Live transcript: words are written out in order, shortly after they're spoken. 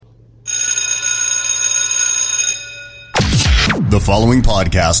The following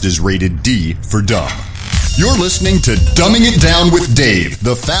podcast is rated D for dumb. You're listening to Dumbing It Down with Dave,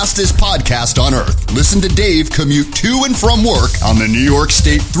 the fastest podcast on earth. Listen to Dave commute to and from work on the New York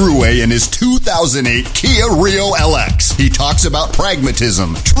State Thruway in his 2008 Kia Rio LX. He talks about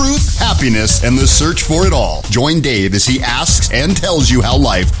pragmatism, truth, happiness, and the search for it all. Join Dave as he asks and tells you how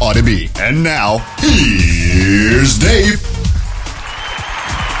life ought to be. And now, here's Dave.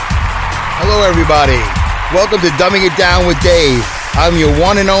 Hello, everybody. Welcome to Dumbing It Down with Dave. I'm your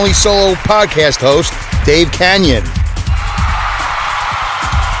one and only solo podcast host, Dave Canyon.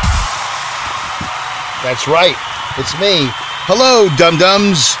 That's right. It's me. Hello,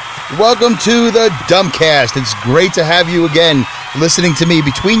 dum-dums. Welcome to the Dumbcast. It's great to have you again listening to me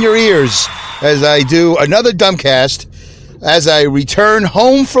between your ears as I do another Dumbcast as I return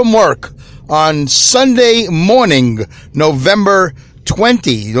home from work on Sunday morning, November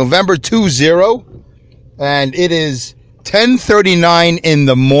 20, and it is 10:39 in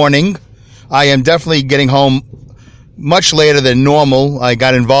the morning. I am definitely getting home much later than normal. I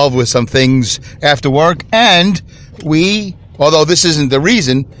got involved with some things after work, and although this isn't the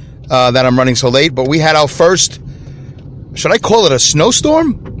reason that I'm running so late, but we had our first, should I call it a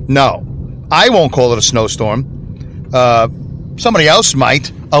snowstorm? No, I won't call it a snowstorm. Somebody else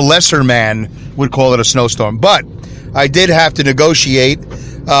might. A lesser man would call it a snowstorm, but I did have to negotiate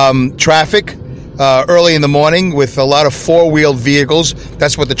traffic early in the morning with a lot of four-wheeled vehicles.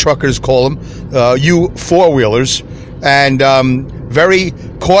 That's what the truckers call them, you four-wheelers, and very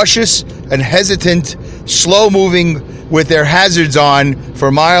cautious and hesitant, slow-moving with their hazards on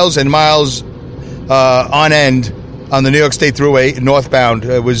for miles and miles on end on the New York State Thruway northbound.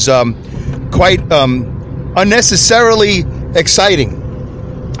 It was quite unnecessarily exciting.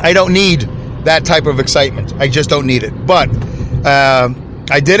 I don't need that type of excitement. I just don't need it. But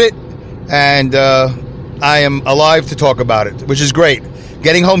I did it, and I am alive to talk about it, which is great.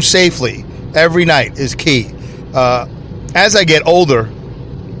 Getting home safely every night is key. As I get older,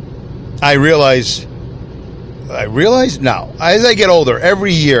 as I get older,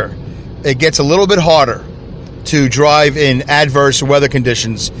 every year, it gets a little bit harder to drive in adverse weather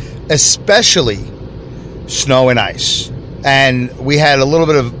conditions, especially snow and ice. And we had a little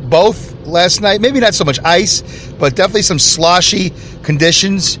bit of both last night. Maybe not so much ice, but definitely some sloshy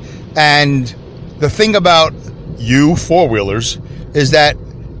conditions. And the thing about you four-wheelers is that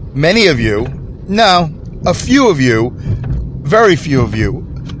a few of you, very few of you,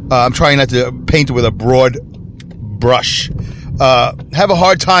 I'm trying not to paint with a broad brush, have a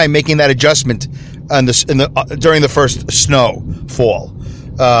hard time making that adjustment during the first snowfall.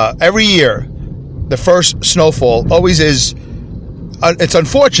 Every year, the first snowfall always is, it's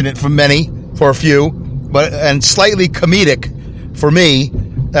unfortunate for many, for a few, and slightly comedic for me,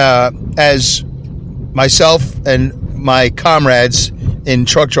 as myself and my comrades in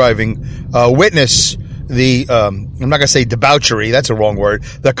truck driving witness the, I'm not going to say debauchery, that's a wrong word,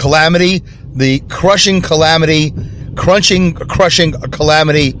 the calamity, the crushing calamity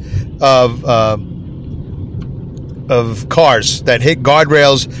of cars that hit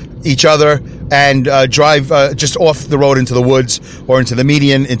guardrails, each other, and drive just off the road into the woods or into the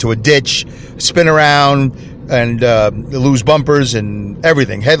median, into a ditch, spin around, and lose bumpers and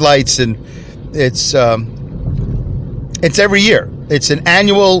everything, headlights, and it's every year. It's an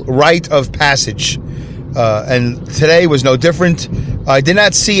annual rite of passage, and today was no different. I did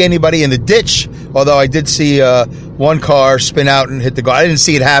not see anybody in the ditch, although I did see one car spin out and hit the guard. I didn't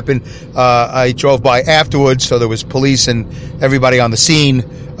see it happen. I drove by afterwards, so there was police and everybody on the scene.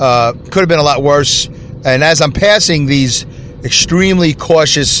 Could have been a lot worse. And as I'm passing these extremely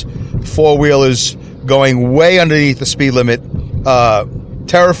cautious four-wheelers going way underneath the speed limit,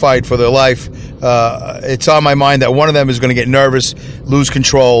 terrified for their life, it's on my mind that one of them is going to get nervous, lose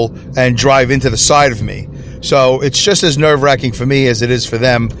control, and drive into the side of me. So it's just as nerve-wracking for me as it is for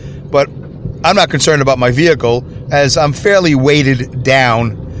them. But I'm not concerned about my vehicle, as I'm fairly weighted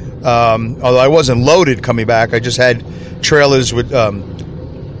down. Although I wasn't loaded coming back, I just had trailers with, you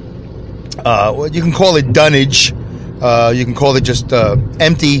can call it dunnage. You can call it just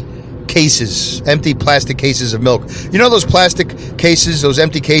empty plastic cases of milk. You know those plastic cases, those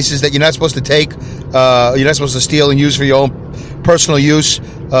empty cases that you're not supposed to take, you're not supposed to steal and use for your own personal use,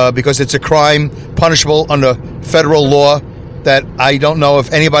 because it's a crime punishable under federal law that I don't know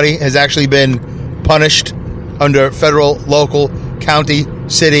if anybody has actually been punished under federal, local, county,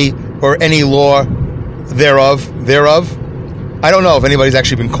 city, or any law thereof. I don't know if anybody's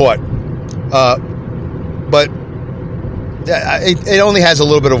actually been caught. But it only has a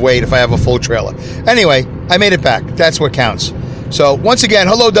little bit of weight if I have a full trailer. Anyway, I made it back. That's what counts. So once again,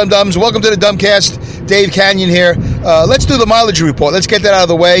 hello, Dum-Dums. Welcome to the Dumbcast. Dave Canyon here. Let's do the mileage report. Let's get that out of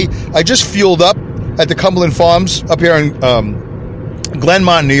the way. I just fueled up at the Cumberland Farms up here in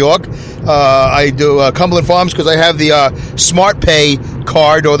Glenmont, New York. I do Cumberland Farms because I have the Smart Pay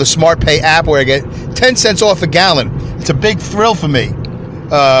card or the Smart Pay app where I get 10 cents off a gallon. It's a big thrill for me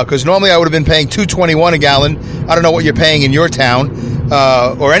because normally I would have been paying $2.21 a gallon. I don't know what you're paying in your town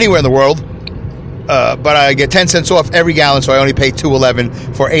or anywhere in the world. But I get 10 cents off every gallon, so I only pay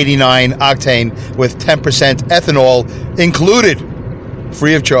 $2.11 for 89 octane with 10% ethanol included,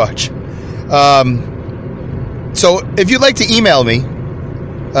 free of charge. So if you'd like to email me,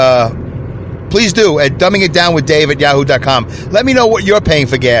 please do at dumbingitdownwithdave@yahoo.com. Let me know what you're paying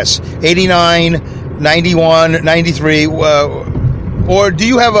for gas. 89, 91, 93, or do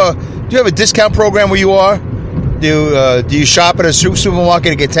you have a discount program where you are? Do you shop at a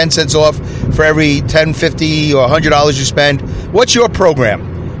supermarket and get 10 cents off for every $10, $50, or $100 you spend? What's your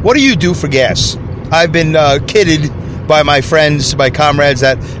program? What do you do for gas? I've been kidded by my friends, my comrades,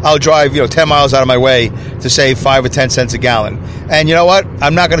 that I'll drive 10 miles out of my way to save 5 or 10 cents a gallon. And you know what?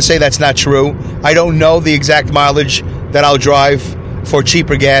 I'm not going to say that's not true. I don't know the exact mileage that I'll drive for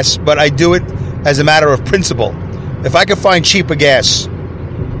cheaper gas, but I do it as a matter of principle. If I can find cheaper gas,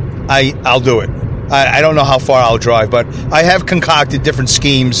 I'll do it. I don't know how far I'll drive, but I have concocted different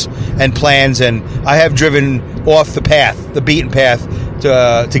schemes and plans, and I have driven off the path, the beaten path,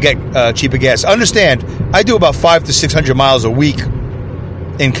 to get cheaper gas. Understand, I do about 500 to 600 miles a week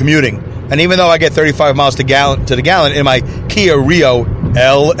in commuting, and even though I get 35 miles to the gallon in my Kia Rio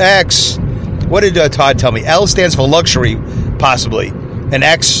LX, what did Todd tell me? L stands for luxury, possibly. An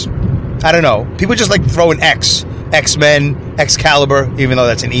X, I don't know. People just like to throw an X. X-Men, Excalibur, even though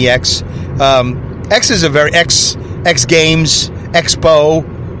that's an EX. X is a very X Games, Expo,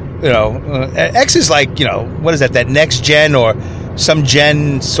 X is like, what is that next gen or some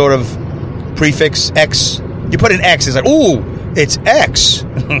gen sort of prefix, X. You put an X, it's like, ooh, it's X.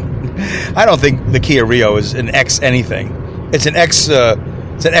 I don't think the Kia Rio is an X anything. It's an X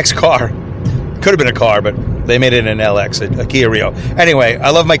car. Could have been a car, but they made it an LX, a Kia Rio. Anyway,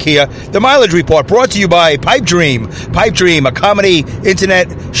 I love my Kia. The mileage report brought to you by Pipe Dream. Pipe Dream, a comedy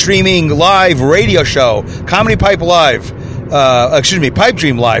internet streaming live radio show. Comedy Pipe Live. Pipe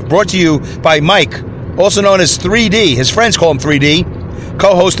Dream Live. Brought to you by Mike, also known as 3D. His friends call him 3D.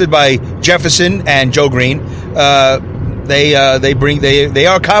 Co-hosted by Jefferson and Joe Green. They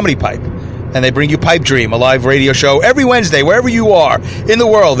are Comedy Pipe. And they bring you Pipe Dream, a live radio show every Wednesday, wherever you are in the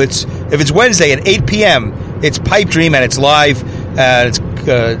world. If it's Wednesday at 8 p.m., it's Pipe Dream, and it's live.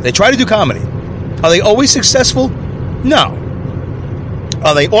 They try to do comedy. Are they always successful? No.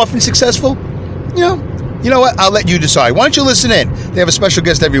 Are they often successful? You know what? I'll let you decide. Why don't you listen in? They have a special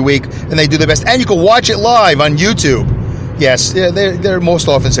guest every week, and they do their best. And you can watch it live on YouTube. Yes, they're most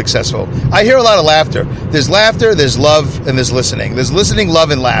often successful. I hear a lot of laughter. There's laughter, there's love, and there's listening. There's listening,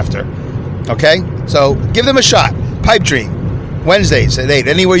 love, and laughter. Okay? So give them a shot. Pipe Dream. Wednesdays at 8,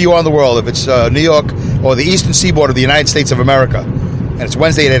 anywhere you are in the world, if it's New York or the eastern seaboard of the United States of America. And it's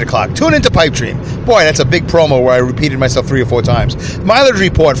Wednesday at 8 o'clock. Tune into Pipe Dream. Boy, that's a big promo where I repeated myself 3 or 4 times. Mileage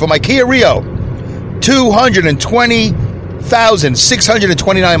report for my Kia Rio.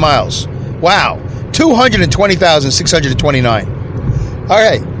 220,629 miles. Wow. 220,629.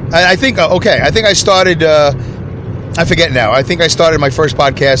 Okay. I think I started, I forget now. I think I started my first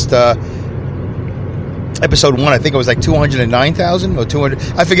podcast, episode 1, I think it was like 209,000 or 200.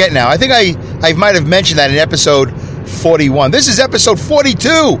 I forget now. I think I might have mentioned that in episode 41. This is episode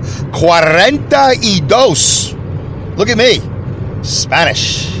 42. 42. Look at me.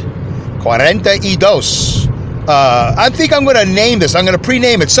 Spanish. 42. I think I'm going to name this. I'm going to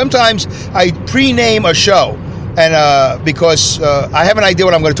pre-name it. Sometimes I pre-name a show, and because I have an idea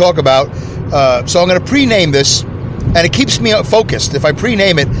what I'm going to talk about. So I'm going to pre-name this, and it keeps me focused. If I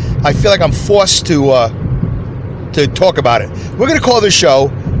pre-name it, I feel like I'm forced to talk about it. We're going to call this show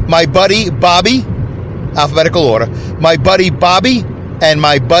My Buddy Bobby, alphabetical order, My Buddy Bobby and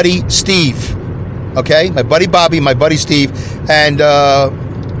My Buddy Steve. Okay? My Buddy Bobby, My Buddy Steve. And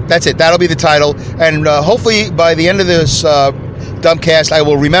that's it. That'll be the title. And hopefully by the end of this Dumbcast, I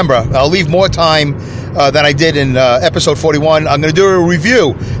will remember. I'll leave more time than I did in episode 41. I'm going to do a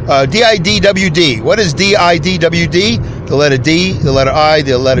review. DIDWD. What is DIDWD? The letter D, the letter I,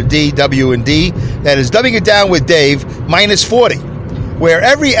 the letter D, W, and D. That is Dumbing It Down with Dave, minus 40. Where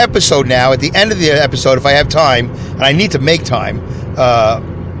every episode now, at the end of the episode, if I have time, and I need to make time,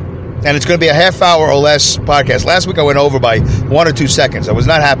 And it's going to be a half hour or less podcast. Last week I went over by 1 or 2 seconds. I was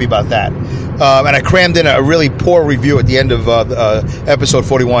not happy about that. And I crammed in a really poor review at the end of episode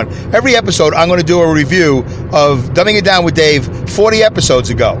 41. Every episode I'm going to do a review of Dumbing It Down with Dave 40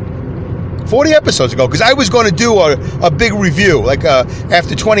 episodes ago. 40 episodes ago, because I was going to do a big review. Like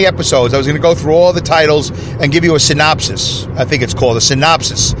after 20 episodes, I was going to go through all the titles and give you a synopsis. I think it's called a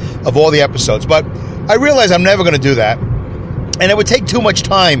synopsis of all the episodes. But I realized I'm never going to do that. And it would take too much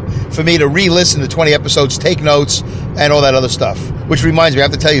time for me to re-listen to 20 episodes, take notes, and all that other stuff. Which reminds me, I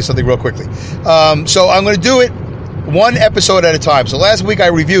have to tell you something real quickly. So I'm going to do it one episode at a time. So last week I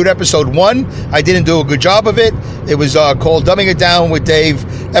reviewed episode 1. I didn't do a good job of it. It was called Dumbing It Down with Dave,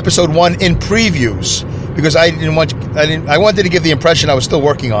 episode 1 in previews. Because I wanted to give the impression I was still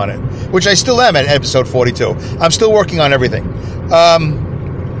working on it. Which I still am at episode 42. I'm still working on everything.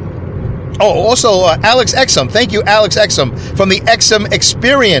 Also, Alex Exum. Thank you, Alex Exum, from the Exum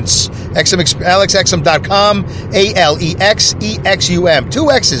Experience. AlexExum.com, ALEXEXUM. 2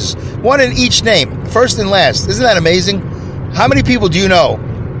 X's, 1 in each name, first and last. Isn't that amazing? How many people do you know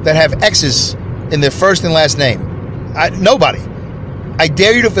that have X's in their first and last name? Nobody. I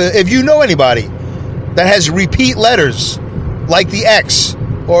dare you to, if you know anybody that has repeat letters like the X,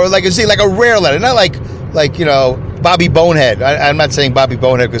 or like a rare letter, not like Bobby Bonehead. I'm not saying Bobby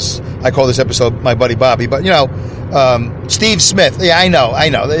Bonehead because I call this episode my buddy Bobby, but Steve Smith. Yeah, I know.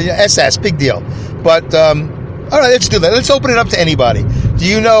 SS, big deal. But all right, let's do that. Let's open it up to anybody. Do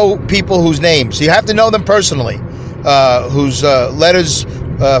you know people whose names? You have to know them personally, whose letters,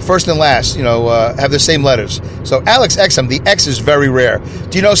 first and last, have the same letters. So Alex Exum, the X is very rare.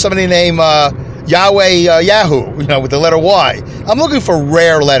 Do you know somebody named Yahweh Yahoo, with the letter Y? I'm looking for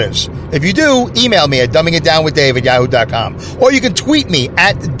rare letters. If you do, email me at dumbingitdownwithdave@yahoo.com. Or you can tweet me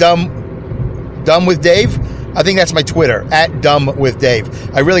at dumbwithdave. I think that's my Twitter, at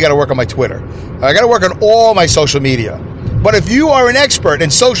dumbwithdave. I really got to work on my Twitter. I got to work on all my social media. But if you are an expert in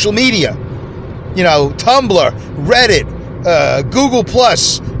social media, Tumblr, Reddit, Google+,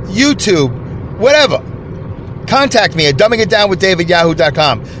 YouTube, whatever, contact me at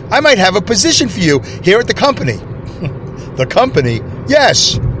dumbingitdownwithdave@yahoo.com. I might have a position for you here at the company. The company?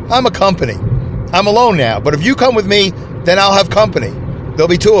 Yes, I'm a company. I'm alone now, but if you come with me, then I'll have company. There'll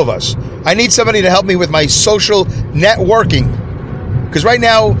be 2 of us. I need somebody to help me with my social networking, because right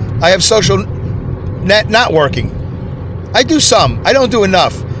now I have social net not working. I do some. I don't do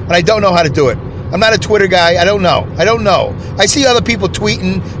enough, and I don't know how to do it. I'm not a Twitter guy. I don't know. I see other people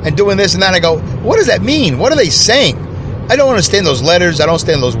tweeting and doing this and that, and I go, what does that mean? What are they saying? I don't understand those letters. I don't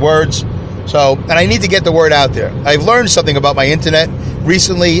understand those words. So, and I need to get the word out there. I've learned something about my internet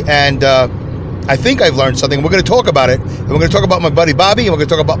recently, and I think I've learned something. We're going to talk about it, and we're going to talk about my buddy Bobby, and we're going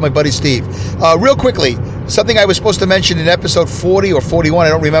to talk about my buddy Steve. Real quickly, something I was supposed to mention in episode 40 or 41, I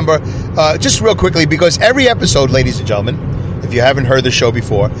don't remember, just real quickly, because every episode, ladies and gentlemen, if you haven't heard the show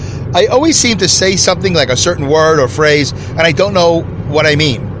before, I always seem to say something like a certain word or phrase, and I don't know what I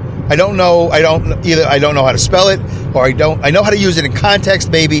mean. I don't know how to spell it, or I know how to use it in context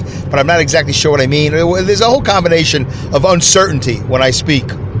maybe, but I'm not exactly sure what I mean. There's a whole combination of uncertainty when I speak,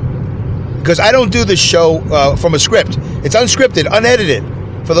 because I don't do this show from a script. It's unscripted, unedited,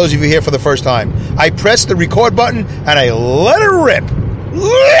 for those of you here for the first time. I press the record button and I let it rip.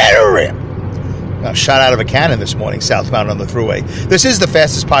 Shot out of a cannon this morning, southbound on the thruway. This is the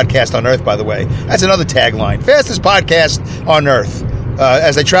fastest podcast on earth, by the way. That's another tagline. Fastest podcast on earth.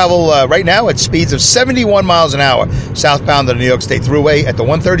 As I travel right now at speeds of 71 miles an hour southbound on the New York State Thruway at the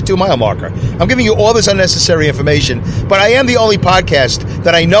 132-mile marker. I'm giving you all this unnecessary information, but I am the only podcast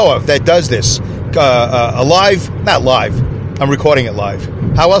that I know of that does this. Not live. I'm recording it live.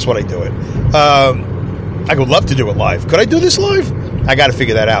 How else would I do it? I would love to do it live. Could I do this live? I got to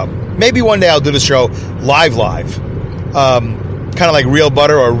figure that out. Maybe one day I'll do the show live. Kind of like real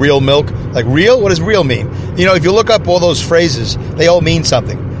butter or real milk. Like real? What does real mean? If you look up all those phrases, they all mean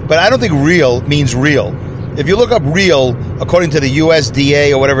something. But I don't think real means real. If you look up real, according to the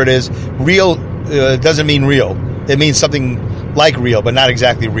USDA or whatever it is, real doesn't mean real. It means something like real, but not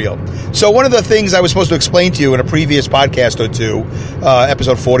exactly real. So one of the things I was supposed to explain to you in a previous podcast or 2,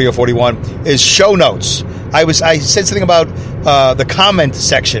 episode 40 or 41, is show notes. I said something about the comment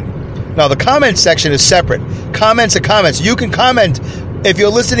section. Now, the comment section is separate. Comments are comments. You can comment. If you're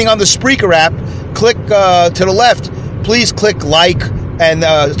listening on the Spreaker app, click to the left. Please click like, and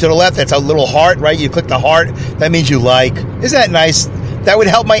to the left, that's a little heart, right? You click the heart. That means you like. Isn't that nice? That would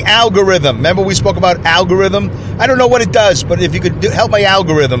help my algorithm. Remember we spoke about algorithm? I don't know what it does, but if you could help my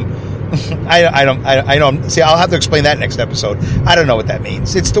algorithm, I don't. See, I'll have to explain that next episode. I don't know what that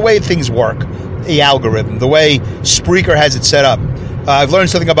means. It's the way things work. The algorithm, the way Spreaker has it set up. I've learned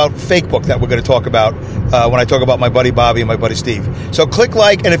something about Facebook that we're going to talk about when I talk about my buddy Bobby and my buddy Steve. So click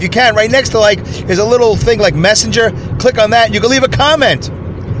like, and if you can, right next to like is a little thing like Messenger. Click on that, and you can leave a comment.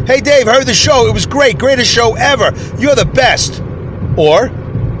 Hey, Dave, heard the show. It was great. Greatest show ever. You're the best. Or,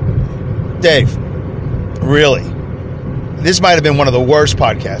 Dave, really, this might have been one of the worst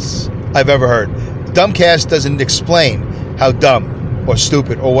podcasts I've ever heard. Dumbcast doesn't explain how dumb or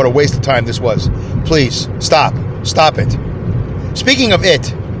stupid or what a waste of time this was. Please, stop. Stop it. Speaking of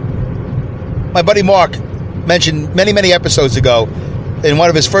it, my buddy Mark mentioned many episodes ago in one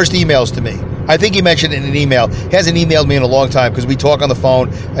of his first emails to me. I think he mentioned it in an email. He hasn't emailed me in a long time because we talk on the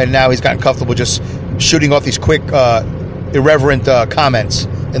phone, and now he's gotten comfortable just shooting off these quick, irreverent comments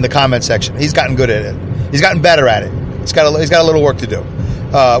in the comment section. He's gotten good at it. He's gotten better at it. He's got a little work to do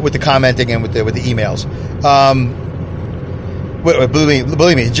with the commenting and with the emails.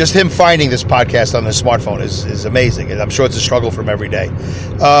 Believe me, just him finding this podcast on his smartphone is amazing. And I'm sure it's a struggle for him every day.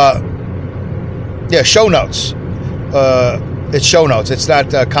 Show notes. It's show notes. It's not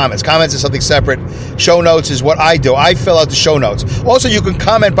comments. Comments is something separate. Show notes is what I do. I fill out the show notes. Also, you can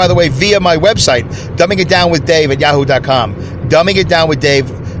comment, by the way, via my website, dumbingitdownwithdave@yahoo.com. Dumbing It Down with Dave.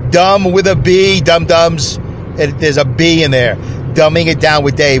 Dumb with a B. Dum-dums. There's a B in there. Dumbing It Down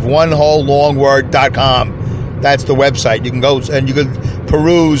with Dave. One whole long word.com. That's the website. You can go and you can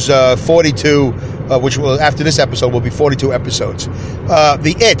peruse 42, which will, after this episode, will be 42 episodes.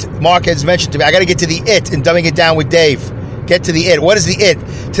 The It. Mark has mentioned to me. I got to get to the It in Dumbing It Down with Dave. Get to the It. What is the It?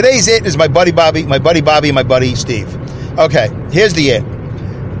 Today's It is my buddy Bobby, and my buddy Steve. Okay, here's the It.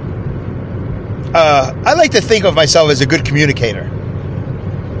 I like to think of myself as a good communicator.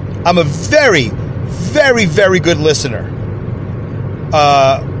 I'm a very, very, very good listener.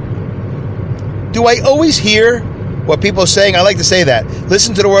 Do I always hear what people are saying? I like to say that.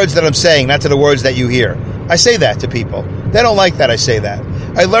 Listen to the words that I'm saying, not to the words that you hear. I say that to people. They don't like that I say that.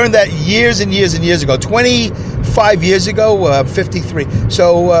 I learned that years and years and years ago. 25 years ago, 53.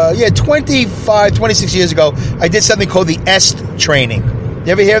 So, 26 years ago, I did something called the EST training.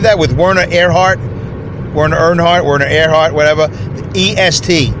 You ever hear of that with Werner Erhard, whatever? The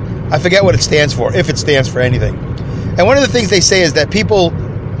EST. I forget what it stands for, if it stands for anything. And one of the things they say is that people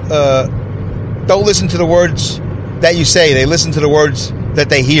don't listen to the words that you say. They listen to the words that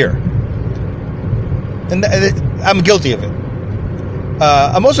they hear. And I'm guilty of it.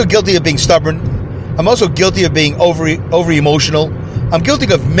 I'm also guilty of being stubborn. I'm also guilty of being over emotional. I'm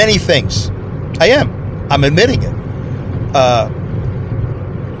guilty of many things. I am. I'm admitting it.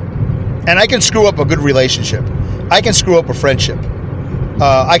 And I can screw up a good relationship. I can screw up a friendship.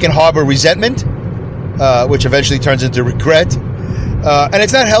 I can harbor resentment, which eventually turns into regret. And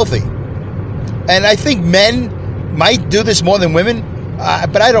it's not healthy. And I think men might do this more than women,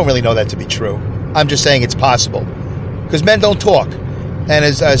 but I don't really know that to be true. I'm just saying it's possible. Because men don't talk. And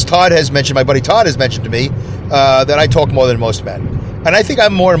as Todd has mentioned, my buddy Todd has mentioned to me, that I talk more than most men. And I think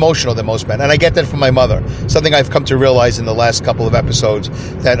I'm more emotional than most men. And I get that from my mother. Something I've come to realize in the last couple of episodes,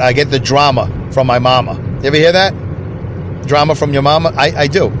 that I get the drama from my mama. You ever hear that? Drama from your mama? I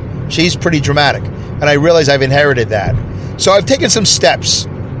do. She's pretty dramatic. And I realize I've inherited that. So I've taken some steps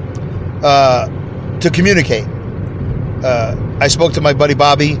to communicate. I spoke to my buddy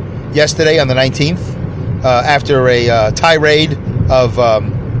Bobby yesterday on the 19th after a tirade of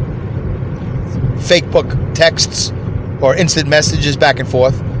Facebook texts or instant messages back and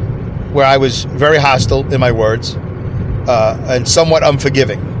forth where I was very hostile in my words and somewhat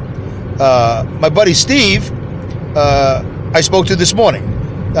unforgiving. My buddy Steve, I spoke to this morning,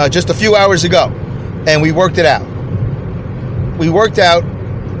 just a few hours ago, and we worked it out. We worked out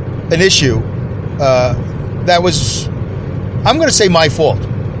an issue that was, I'm going to say, my fault.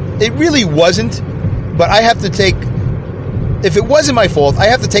 It really wasn't, but I have to take, if it wasn't my fault, I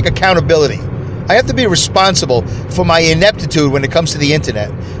have to take accountability. I have to be responsible for my ineptitude when it comes to the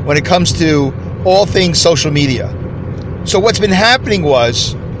internet, when it comes to all things social media. So what's been happening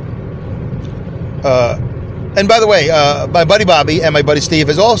was, and by the way, my buddy Bobby and my buddy Steve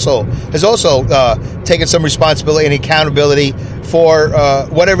has also taken some responsibility and accountability for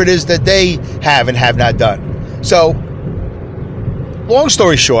whatever it is that they have and have not done. So, long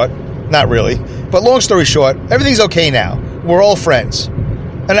story short, not really, but long story short, everything's okay now. We're all friends,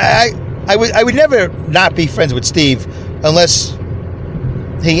 and I would never not be friends with Steve unless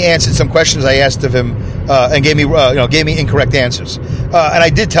he answered some questions I asked of him and gave me incorrect answers. And I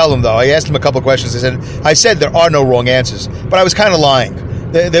did tell him, though. I asked him a couple of questions. I said there are no wrong answers, but I was kind of lying.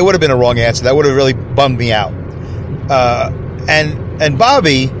 There would have been a wrong answer. That would have really bummed me out. And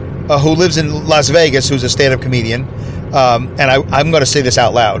Bobby, who lives in Las Vegas, who's a stand-up comedian, and I'm going to say this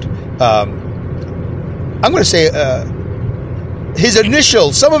out loud. I'm going to say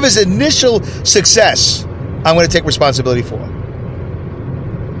some of his initial success, I'm going to take responsibility for.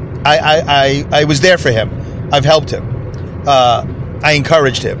 I was there for him. I've helped him. I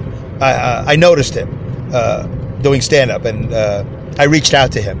encouraged him. I noticed him doing stand-up, and I reached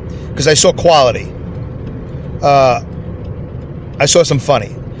out to him because I saw quality. I saw some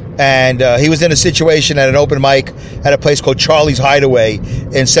funny. And he was in a situation at an open mic at a place called Charlie's Hideaway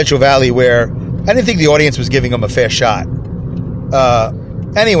in Central Valley where I didn't think the audience was giving him a fair shot.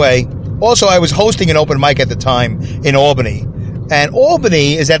 Anyway, also I was hosting an open mic at the time in Albany. And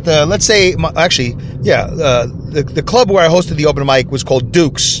Albany is at the, let's say, the club where I hosted the open mic was called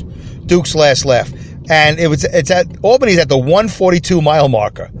Duke's Last Laugh. And Albany's at the 142 mile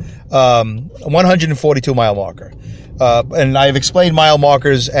marker. 142 mile marker. And I've explained mile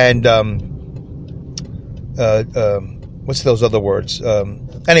markers and, what's those other words?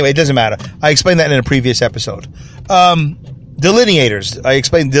 Anyway, it doesn't matter. I explained that in a previous episode. Delineators. I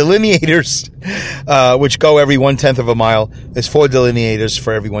explained delineators, which go every 1/10 of a mile. There's 4 delineators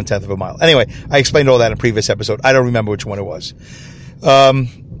for every 1/10 of a mile. Anyway, I explained all that in a previous episode. I don't remember which one it was.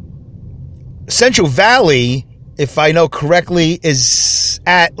 Central Valley, if I know correctly, is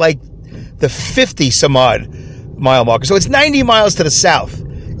at like the 50 some odd mile marker. So it's 90 miles to the south.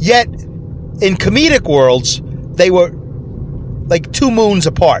 Yet, in comedic worlds, they were like 2 moons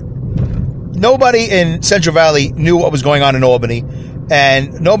apart. Nobody in Central Valley knew what was going on in Albany,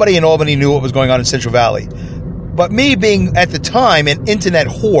 and nobody in Albany knew what was going on in Central Valley. But me being, at the time, an internet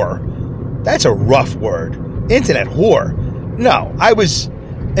whore, that's a rough word. Internet whore. No, I was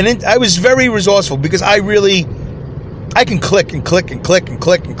very resourceful because I can click and click and click and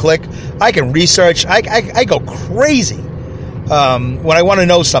click and click. I can research. I go crazy when I want to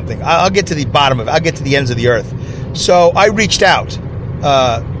know something. I'll get to the bottom of it. I'll get to the ends of the earth. So I reached out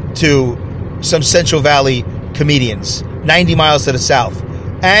to some Central Valley comedians, 90 miles to the south.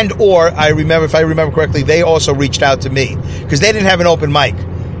 And or, if I remember correctly, they also reached out to me because they didn't have an open mic.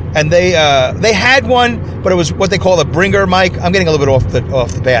 And they had one, but it was what they call a bringer mic. I'm getting a little bit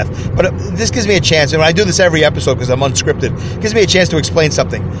off the path, but this gives me a chance. And I do this every episode because I'm unscripted. It gives me a chance to explain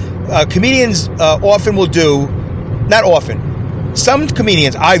something. Comedians often will do, not often. Some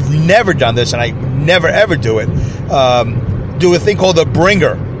comedians, I've never done this, and I never ever do it. Do a thing called a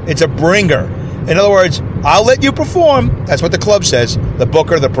bringer. It's a bringer. In other words, I'll let you perform. That's what the club says. The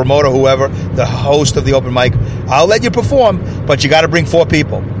booker, the promoter, whoever, the host of the open mic. I'll let you perform, but you got to bring 4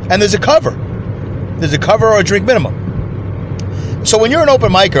 people. And there's a cover. There's a cover or a drink minimum. So when you're an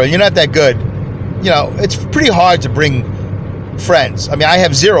open micer and you're not that good, it's pretty hard to bring friends. I mean, I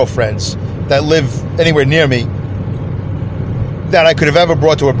have 0 friends that live anywhere near me that I could have ever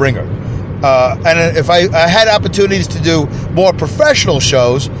brought to a bringer. And if I had opportunities to do more professional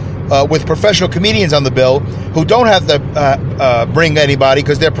shows, with professional comedians on the bill who don't have to bring anybody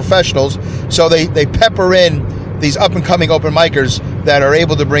because they're professionals. So they pepper in these up-and-coming open micers that are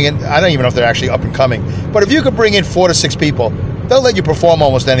able to bring in, I don't even know if they're actually up-and-coming, but if you could bring in 4 to 6 people, they'll let you perform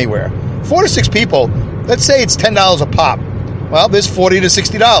almost anywhere. 4 to 6 people, let's say it's $10 a pop. Well, there's $40 to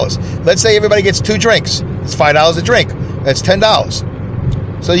 $60. Let's say everybody gets 2 drinks. It's $5 a drink. That's $10.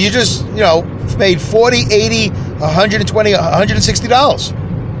 So you just, made $40, $80, $120, $160.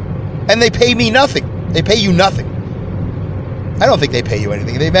 And they pay me nothing. They pay you nothing. I don't think they pay you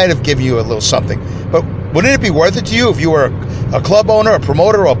anything. They might have given you a little something. But wouldn't it be worth it to you if you were a club owner, a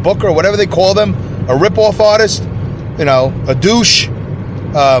promoter, or a booker, or whatever they call them, a rip-off artist, a douche?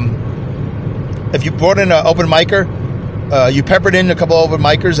 If you brought in an open micer, you peppered in a couple of open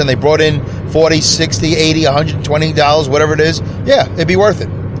micers, and they brought in $40, $60, $80, $120, whatever it is, yeah, it'd be worth it.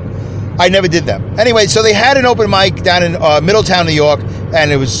 I never did them. Anyway, so they had an open mic down in Middletown, New York,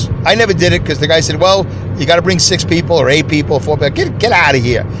 and I never did it because the guy said, well, you got to bring 6 people or 8 people, 4 people. Get out of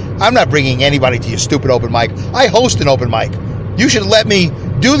here. I'm not bringing anybody to your stupid open mic. I host an open mic. You should let me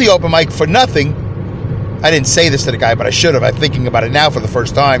do the open mic for nothing. I didn't say this to the guy, but I should have. I'm thinking about it now for the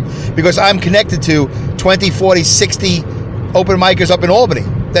first time because I'm connected to 20, 40, 60 open micers up in Albany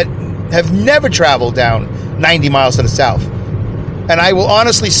that have never traveled down 90 miles to the south. And I can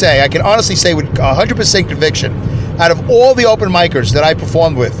honestly say with 100% conviction, out of all the open micers that I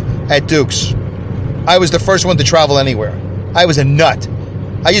performed with at Duke's, I was the first one to travel anywhere. I was a nut.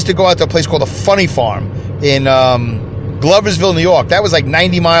 I used to go out to a place called the Funny Farm in Gloversville, New York. That was like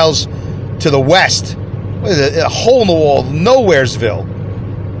 90 miles to the west. What is it? A hole in the wall, Nowheresville.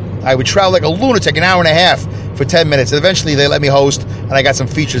 I would travel like a lunatic, an hour and a half for 10 minutes. And eventually they let me host, and I got some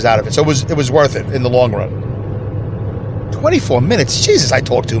features out of it. So it was worth it in the long run. 24 minutes. Jesus, I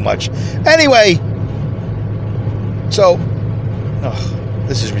talk too much. Anyway, so,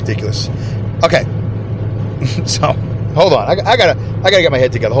 this is ridiculous. Okay, so Hold on. I gotta get my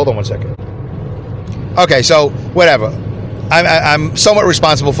head together. Hold on one second. Okay, so whatever. I'm somewhat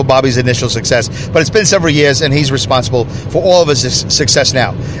responsible for Bobby's initial success, but it's been several years, and he's responsible for all of his success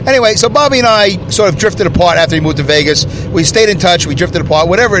now. Anyway, so Bobby and I sort of drifted apart after he moved to Vegas. We stayed in touch. We drifted apart.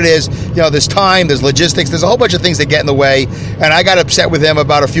 Whatever it is, there's time, there's logistics, there's a whole bunch of things that get in the way, and I got upset with him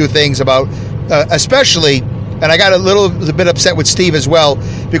about a few things, about especially, and I got a little bit upset with Steve as well,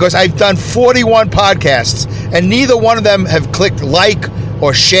 because I've done 41 podcasts, and neither one of them have clicked like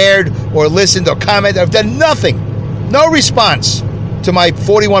or shared or listened or commented. I've done nothing. No response to my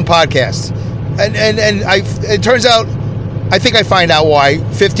 41 podcasts. And it turns out, I think I find out why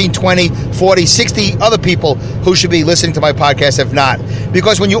 15, 20, 40, 60 other people who should be listening to my podcast have not.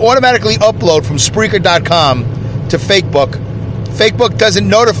 Because when you automatically upload from Spreaker.com to Facebook doesn't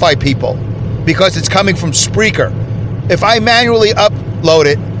notify people because it's coming from Spreaker. If I manually upload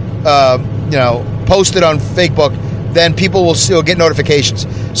it, post it on Facebook, then people will still get notifications.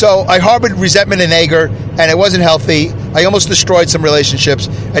 So I harbored resentment and anger, and it wasn't healthy. I almost destroyed some relationships,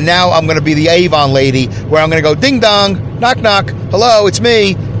 and now I'm going to be the Avon lady, where I'm going to go, ding dong, knock knock, hello, it's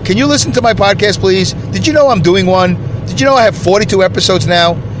me. Can you listen to my podcast, please? Did you know I'm doing one? Did you know I have 42 episodes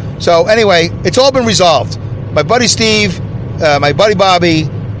now? So anyway, it's all been resolved. My buddy Steve, my buddy Bobby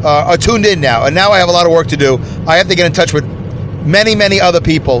are tuned in now, and now I have a lot of work to do. I have to get in touch with many, many other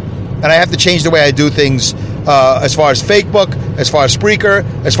people, and I have to change the way I do things as far as Facebook, as far as Spreaker,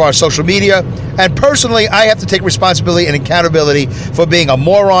 as far as social media. And personally, I have to take responsibility and accountability for being a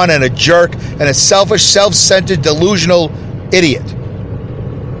moron and a jerk and a selfish, self-centered, delusional idiot.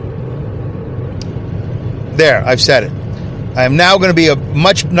 There, I've said it. I am now going to be a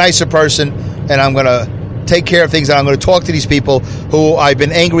much nicer person, and I'm going to take care of things, and I'm going to talk to these people who I've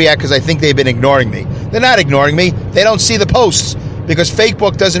been angry at because I think they've been ignoring me. They're not ignoring me. They don't see the posts because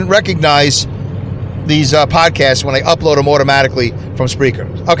Facebook doesn't recognize these podcasts when I upload them automatically from Spreaker.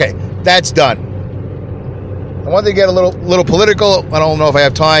 Okay, that's done. I wanted to get a little political. I don't know if I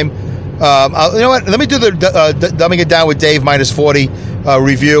have time. You know what? Let me do the Dumbing It Down with Dave minus 40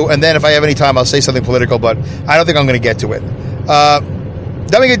 review, and then if I have any time, I'll say something political, but I don't think I'm going to get to it.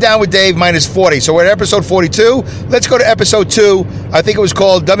 Dumbing It Down with Dave minus 40. So we're at episode 42. Let's go to episode 2. I think it was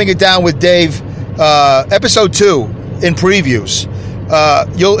called Dumbing It Down with Dave, episode 2 in previews.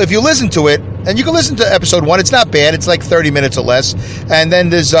 If you listen to it, and you can listen to episode 1, it's not bad. It's like 30 minutes or less. And then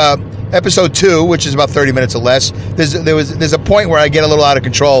there's episode 2, which is about 30 minutes or less. There's a point where I get a little out of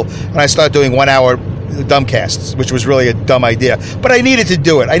control and I start doing 1 hour dumbcasts, which was really a dumb idea. But I needed to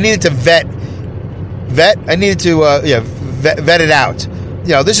do it. I needed to vet. I needed to vet it out.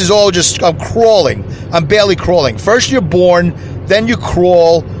 This is all just, I'm crawling. I'm barely crawling. First you're born, then you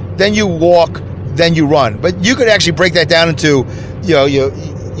crawl, then you walk, then you run. But you could actually break that down into,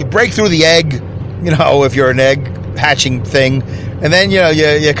 you break through the egg, if you're an egg hatching thing, and then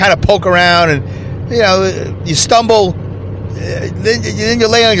you kind of poke around and you stumble, then you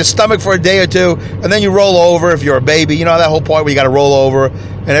lay on your stomach for a day or two, and then you roll over if you're a baby. That whole part where you got to roll over,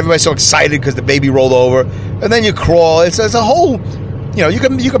 and everybody's so excited because the baby rolled over, and then you crawl. It's a whole, you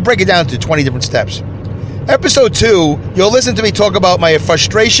can break it down to 20 different steps. Episode 2, you'll listen to me talk about my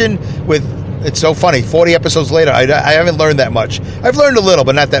frustration with. It's so funny. 40 episodes later, I haven't learned that much. I've learned a little,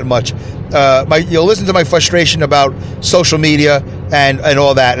 but not that much. You'll listen to my frustration about social media and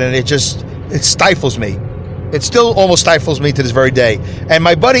all that, and it stifles me. It still almost stifles me to this very day. And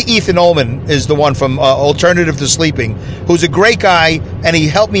my buddy Ethan Ullman is the one from Alternative to Sleeping, who's a great guy, and he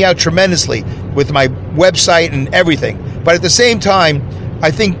helped me out tremendously with my website and everything. But at the same time, I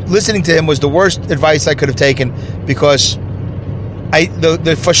think listening to him was the worst advice I could have taken because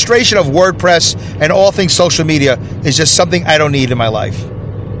the frustration of WordPress and all things social media is just something I don't need in my life.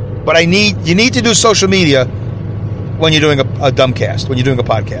 But you need to do social media when you're doing a dumbcast, when you're doing a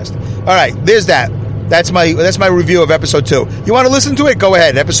podcast. All right, there's that. That's my review of episode 2. You want to listen to it? Go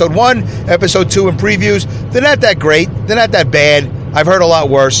ahead. Episode 1, episode 2 and previews. They're not that great. They're not that bad. I've heard a lot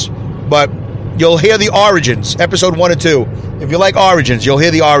worse, but you'll hear the origins, episode 1 and 2. If you like origins, you'll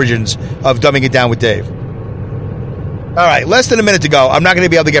hear the origins of Dumbing It Down with Dave. All right, less than a minute to go. I'm not going to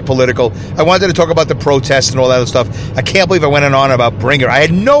be able to get political. I wanted to talk about the protests and all that other stuff. I can't believe I went on about Bringer. I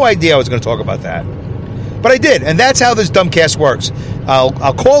had no idea I was going to talk about that. But I did, and that's how this dumbcast works.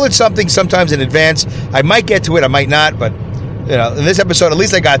 I'll call it something sometimes in advance. I might get to it, I might not, but in this episode, at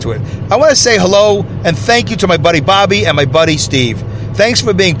least I got to it. I want to say hello and thank you to my buddy Bobby and my buddy Steve. Thanks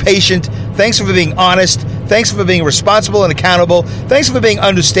for being patient. Thanks for being honest. Thanks for being responsible and accountable. Thanks for being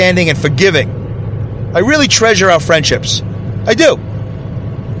understanding and forgiving. I really treasure our friendships. I do.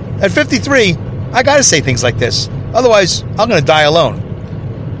 At 53, I got to say things like this. Otherwise, I'm going to die alone.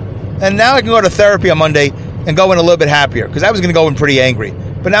 And now I can go to therapy on Monday and go in a little bit happier, because I was going to go in pretty angry.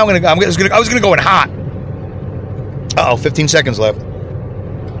 But now I was going to go in hot. 15 seconds left.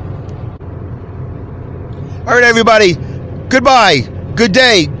 All right, everybody. Goodbye. Good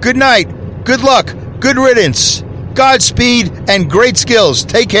day. Good night. Good luck. Good riddance. Godspeed and great skills.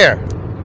 Take care.